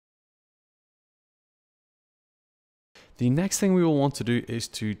The next thing we will want to do is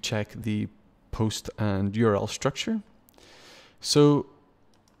to check the post and URL structure. So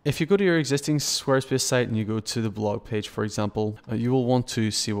if you go to your existing Squarespace site and you go to the blog page, for example, you will want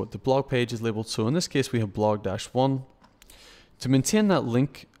to see what the blog page is labeled. So in this case, we have blog-1. To maintain that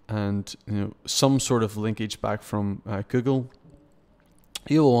link and some sort of linkage back from Google,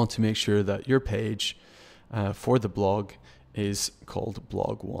 you will want to make sure that your page for the blog is called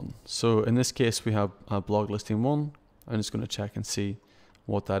blog1. So in this case, we have blog listing 1. I'm just going to check and see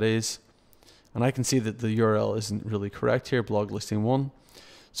what that is. And I can see that the URL isn't really correct here, blog listing 1.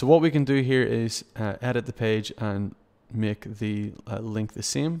 So what we can do here is edit the page and make the link the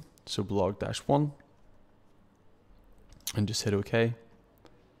same. So blog-1 and just hit OK.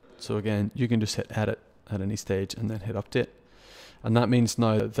 So again, you can just hit edit at any stage and then hit update. And that means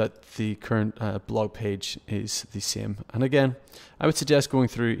now that the current blog page is the same. And again, I would suggest going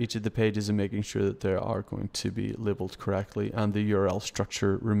through each of the pages and making sure that they are going to be labeled correctly and the URL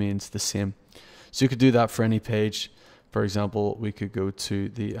structure remains the same. So you could do that for any page. For example, we could go to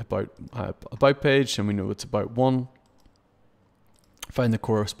the about page and we know it's about 1. Find the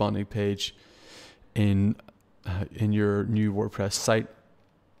corresponding page in your new WordPress site.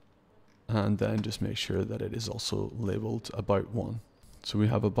 And then just make sure that it is also labeled about 1. So we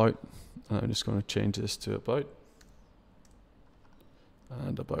have about, and I'm just going to change this to about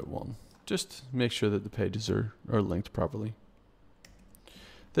and about 1. Just make sure that the pages are linked properly.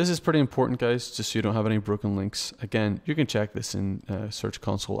 This is pretty important, guys, just so you don't have any broken links. Again, you can check this in Search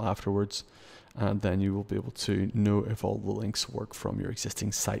Console afterwards, and then you will be able to know if all the links work from your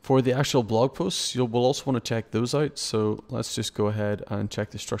existing site. For the actual blog posts, you will also want to check those out. So let's just go ahead and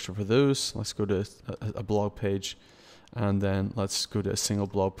check the structure for those. Let's go to a blog page, and then let's go to a single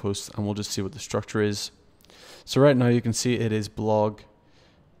blog post, and we'll just see what the structure is. So right now you can see it is blog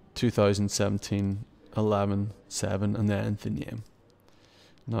 2017 11/7 and then the name.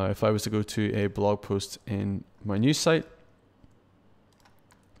 Now if I was to go to a blog post in my new site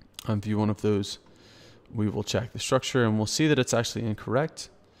and view one of those, we will check the structure and we'll see that it's actually incorrect,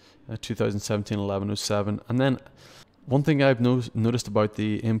 2017 11/07. And then one thing I've noticed about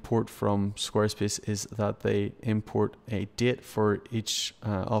the import from Squarespace is that they import a date for each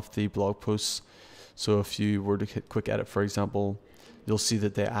of the blog posts. So if you were to hit quick edit, for example, you'll see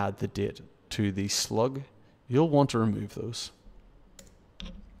that they add the date to the slug. You'll want to remove those,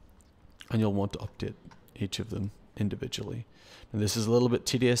 and you'll want to update each of them individually. Now this is a little bit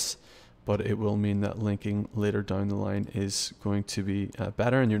tedious, but it will mean that linking later down the line is going to be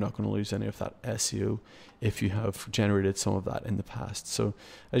better, and you're not going to lose any of that SEO if you have generated some of that in the past. So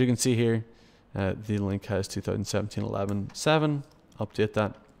as you can see here, the link has 2017 11/7. Update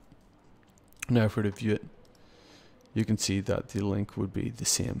that. Now if we're to view it, you can see that the link would be the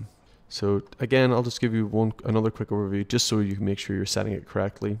same. So again, I'll just give you another quick overview just so you can make sure you're setting it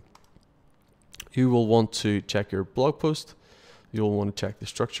correctly. You will want to check your blog post. You'll want to check the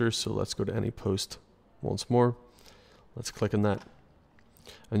structure. So let's go to any post once more. Let's click on that.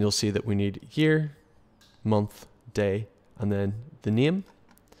 And you'll see that we need year, month, day, and then the name.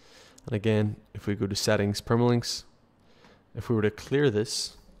 And again, if we go to settings, permalinks, if we were to clear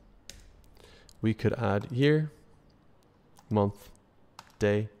this, we could add year, month,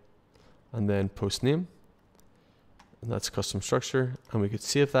 day, and then post name. And that's custom structure. And we could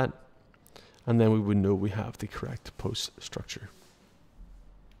save that. And then we would know we have the correct post structure.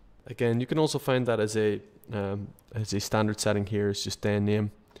 Again, you can also find that as a standard setting here. It's just day and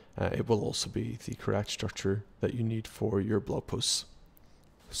name. It will also be the correct structure that you need for your blog posts.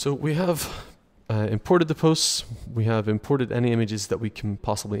 So we have imported the posts. We have imported any images that we can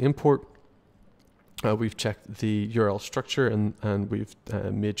possibly import. We've checked the URL structure and we've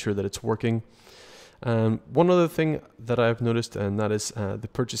made sure that it's working. One other thing that I've noticed, and that is the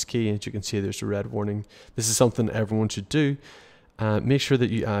purchase key. As you can see, there's a red warning. This is something everyone should do. Make sure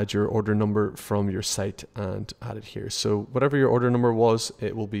that you add your order number from your site and add it here. So whatever your order number was,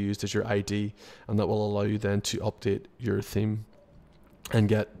 it will be used as your ID, and that will allow you then to update your theme and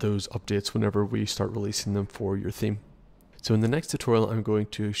get those updates whenever we start releasing them for your theme. So in the next tutorial, I'm going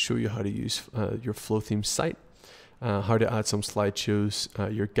to show you how to use your Flothemes site, how to add some slideshows,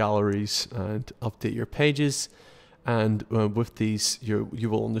 your galleries, and update your pages. And with these, you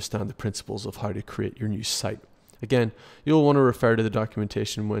will understand the principles of how to create your new site. Again, you'll want to refer to the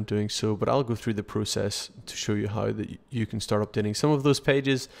documentation when doing so, but I'll go through the process to show you how that you can start updating some of those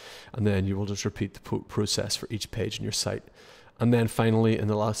pages, and then you will just repeat the process for each page in your site. And then finally, in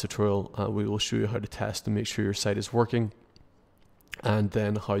the last tutorial, we will show you how to test and make sure your site is working, and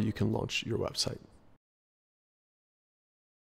then how you can launch your website.